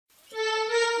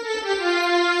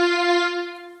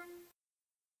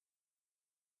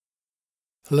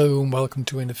Hello and welcome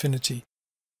to Affinity.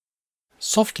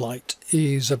 Soft light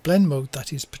is a blend mode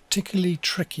that is particularly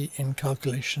tricky in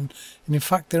calculation, and in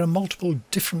fact there are multiple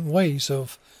different ways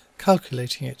of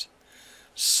calculating it.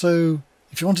 So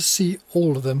if you want to see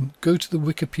all of them, go to the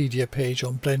Wikipedia page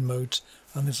on blend modes,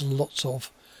 and there's lots of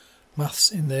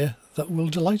maths in there that will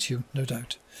delight you, no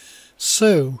doubt.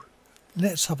 So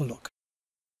let's have a look.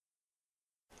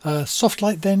 Soft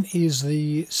light then is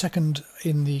the second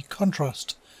in the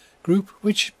contrast group,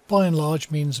 which by and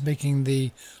large means making the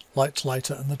lights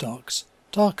lighter and the darks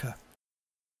darker.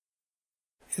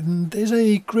 And there's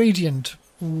a gradient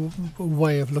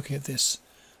way of looking at this,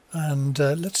 and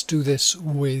let's do this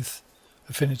with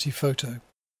Affinity Photo.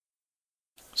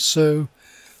 So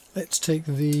let's take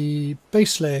the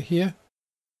base layer here,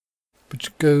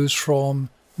 which goes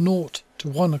from 0 to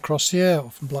 1 across here,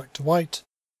 or from black to white.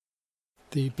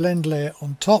 The blend layer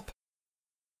on top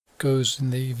goes in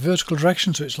the vertical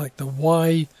direction, so it's like the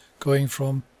Y going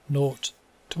from 0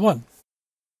 to 1.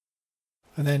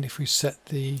 And then if we set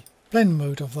the blend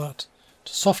mode of that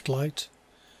to soft light,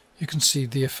 you can see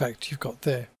the effect you've got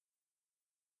there.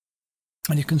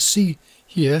 And you can see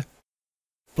here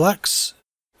blacks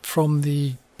from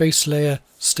the base layer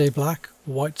stay black,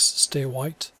 whites stay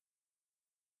white,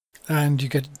 and you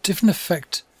get a different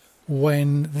effect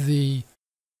when the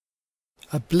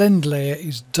blend layer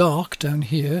is dark down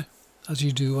here as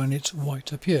you do when it's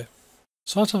white up here.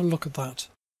 So let's have a look at that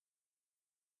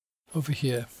over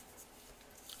here.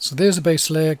 So there's the base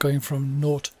layer going from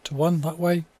 0 to 1 that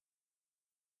way,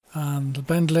 and the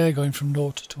blend layer going from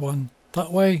 0 to 1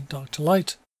 that way, dark to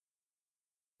light.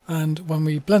 And when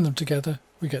we blend them together,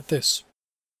 we get this.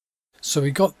 So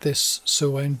we got this,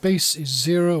 so when base is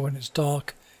 0, when it's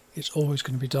dark, it's always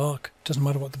going to be dark. Doesn't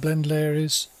matter what the blend layer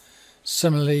is.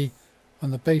 Similarly,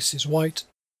 when the base is white,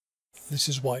 this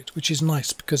is white, which is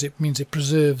nice because it means it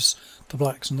preserves the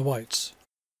blacks and the whites.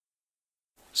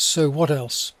 So what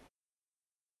else?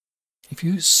 If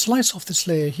you slice off this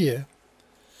layer here,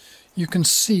 you can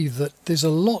see that there's a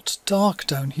lot dark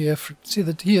down here. See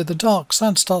that here the dark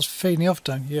sand starts fading off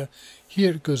down here.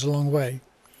 Here it goes a long way.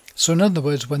 So in other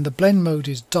words, when the blend mode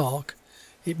is dark,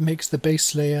 it makes the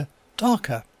base layer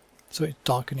darker. So it's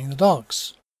darkening the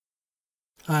darks.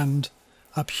 And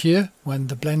up here, when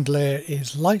the blend layer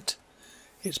is light,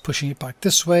 it's pushing it back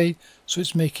this way, so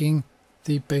it's making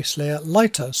the base layer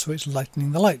lighter, so it's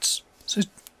lightening the lights. So it's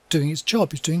doing its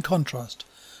job, it's doing contrast,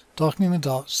 darkening the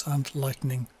darks and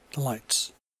lightening the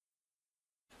lights.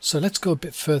 So let's go a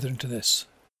bit further into this.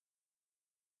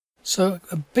 So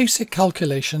a basic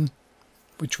calculation,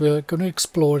 which we're going to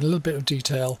explore in a little bit of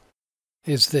detail,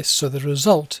 is this. So the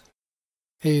result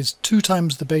is 2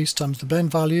 times the base times the blend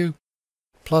value,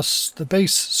 plus the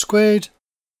base squared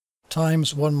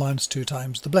times 1 minus 2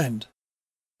 times the blend.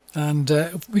 And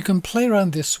we can play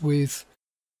around this with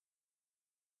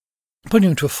putting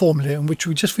it into a formula in which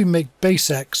we make base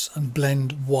x and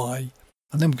blend y,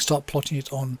 and then we can start plotting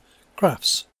it on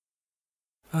graphs.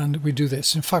 And we do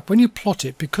this. In fact, when you plot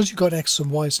it, because you've got x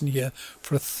and y's in here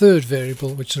for a third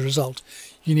variable, which is a result,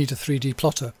 you need a 3D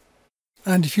plotter.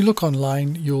 And if you look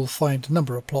online, you'll find a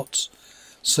number of plots.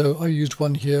 So I used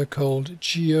one here called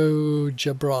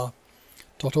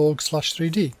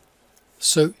geogebra.org/3D.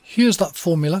 So here's that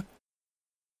formula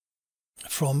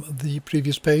from the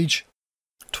previous page.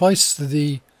 Twice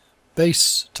the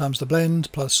base times the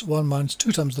blend plus 1 minus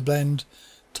 2 times the blend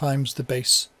times the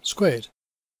base squared.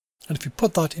 And if you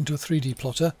put that into a 3D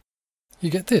plotter, you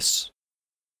get this.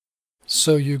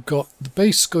 So you've got the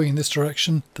base going in this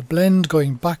direction, the blend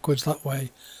going backwards that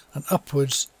way, and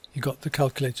upwards you got the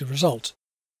calculated result.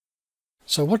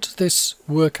 So what does this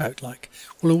work out like?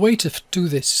 Well, a way to do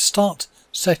this is start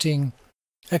setting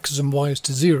x's and y's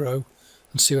to 0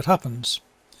 and see what happens.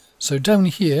 So down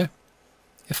here,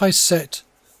 if I set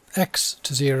x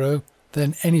to 0,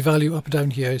 then any value up or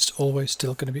down here is always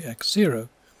still going to be x0,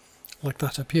 like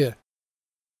that up here.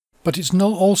 But it's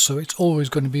always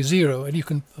going to be 0, and you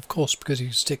can, of course, because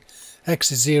you stick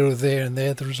x is 0 there and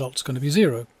there, the result's going to be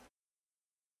 0.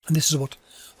 And this is what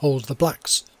holds the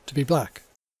blacks to be black.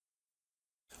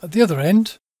 At the other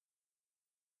end,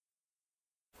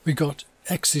 we got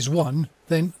x is 1,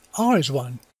 then r is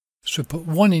 1. So put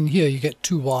 1 in here, you get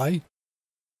 2y.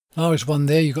 R is 1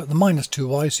 there, you got the minus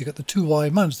 2y, so you got the 2y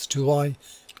minus the 2y,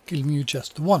 giving you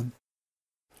just the 1.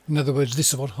 In other words,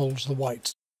 this is what holds the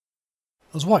white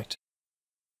as white.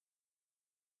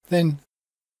 Then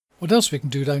what else we can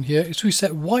do down here is we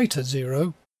set y to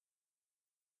 0.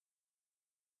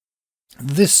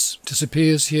 This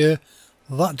disappears here,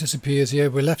 that disappears here,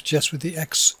 we're left just with the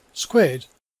x squared.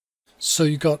 So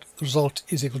you got the result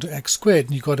is equal to x squared,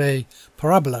 and you've got a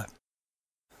parabola.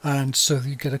 and so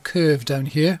you get a curve down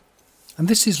here. And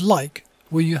this is like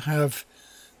where you have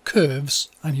curves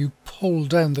and you pull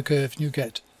down the curve and you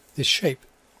get this shape.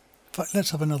 In fact,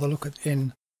 let's have another look at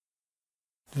in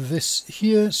this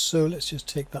here. So let's just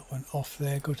take that one off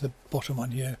there, go to the bottom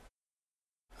one here.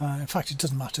 In fact, it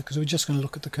doesn't matter because we're just going to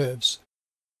look at the curves.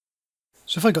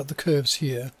 So if I got the curves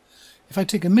here, if I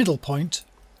take a middle point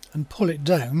and pull it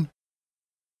down,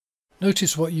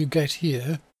 notice what you get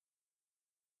here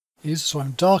is, so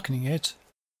I'm darkening it.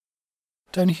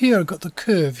 Down here I've got the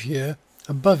curve here,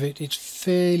 above it it's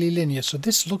fairly linear, so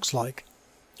this looks like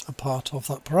a part of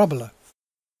that parabola.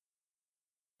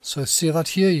 So see that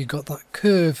here, you got that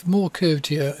curve, more curved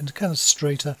here and kind of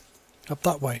straighter up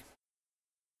that way.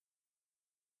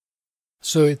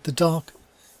 So the dark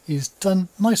is done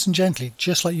nice and gently,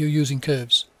 just like you're using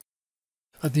curves.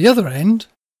 At the other end,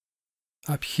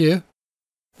 up here,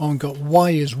 we've got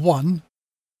y is 1,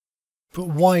 put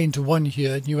y into 1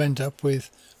 here and you end up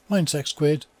with minus x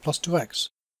squared plus 2x,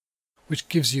 which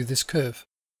gives you this curve,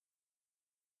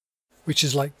 which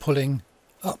is like pulling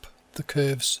up the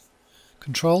curve's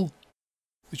control,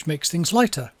 which makes things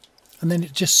lighter, and then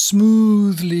it just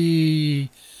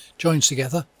smoothly joins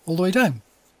together all the way down.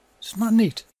 Isn't that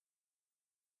neat?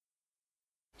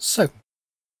 So,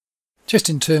 just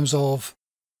in terms of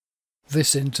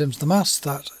this, in terms of the mass,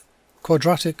 that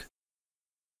quadratic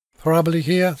parabola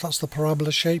here, that's the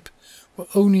parabola shape. We're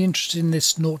only interested in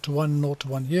this 0 to 1, 0 to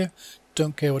 1 here.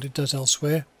 Don't care what it does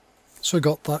elsewhere. So we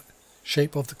got that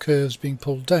shape of the curves being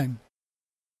pulled down.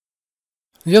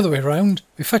 The other way around,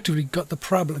 we effectively got the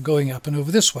parabola going up and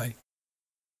over this way.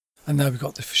 And now we've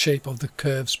got the shape of the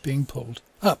curves being pulled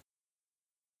up.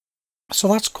 So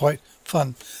that's quite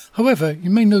fun. However, you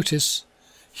may notice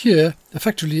here,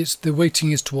 effectively the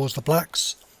weighting is towards the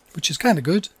blacks, which is kind of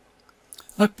good.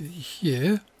 Up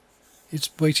here, its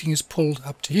weighting is pulled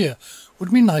up to here.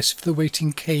 Would be nice if the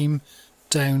weighting came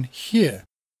down here.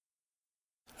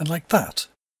 And like that.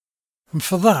 And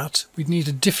for that, we'd need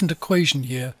a different equation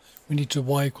here. We need to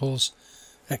y equals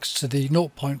x to the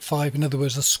 0.5, in other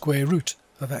words, the square root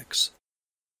of x.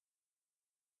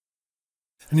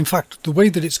 And in fact, the way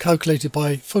that it's calculated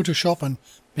by Photoshop and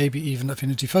maybe even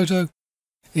Affinity Photo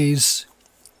is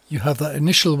you have that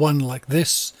initial one like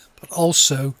this, but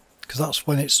also, because that's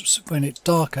when it's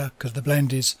darker, because the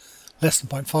blend is less than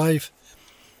 0.5,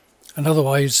 and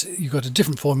otherwise you've got a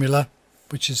different formula,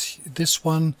 which is this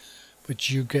one, which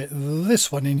you get this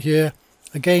one in here.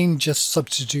 Again, just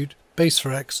substitute base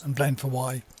for x and blend for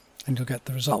y, and you'll get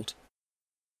the result.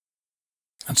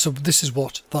 And so this is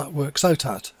what that works out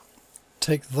at.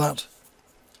 Take that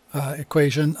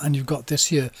equation and you've got this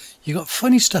here. You've got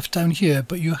funny stuff down here,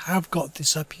 but you have got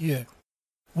this up here.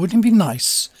 Wouldn't it be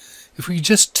nice if we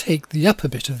just take the upper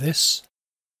bit of this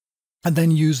and then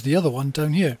use the other one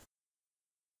down here?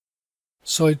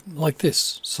 So like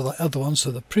this. So that other one,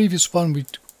 so the previous one we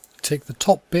take the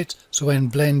top bit, so when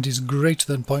blend is greater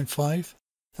than 0.5,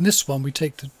 and this one we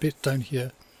take the bit down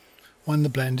here when the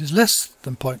blend is less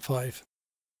than 0.5.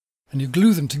 And you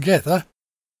glue them together.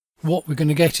 What we're going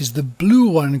to get is the blue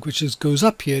one, which goes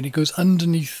up here and it goes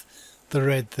underneath the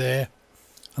red there,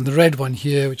 and the red one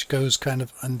here, which goes kind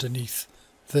of underneath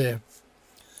there.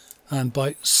 And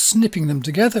by snipping them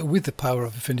together with the power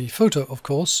of Affinity Photo, of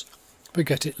course, we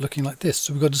get it looking like this.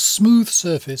 So we've got a smooth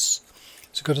surface,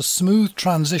 so we've got a smooth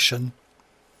transition,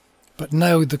 but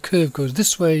now the curve goes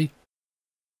this way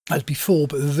as before,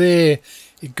 but there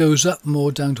it goes up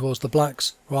more down towards the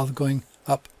blacks rather than going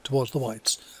up towards the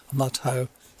whites. And that's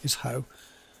how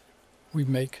we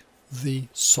make the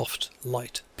soft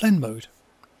light blend mode.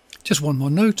 Just one more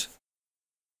note.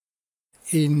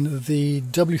 In the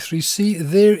W3C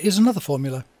there is another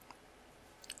formula.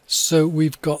 So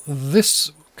we've got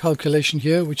this calculation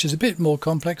here, which is a bit more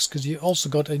complex because you also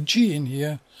got a G in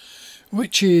here,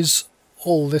 which is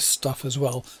all this stuff as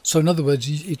well. So in other words,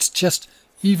 it's just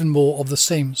even more of the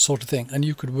same sort of thing, and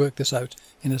you could work this out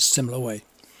in a similar way.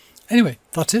 Anyway,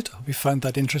 that's it. I hope you found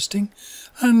that interesting,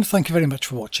 and thank you very much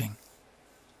for watching.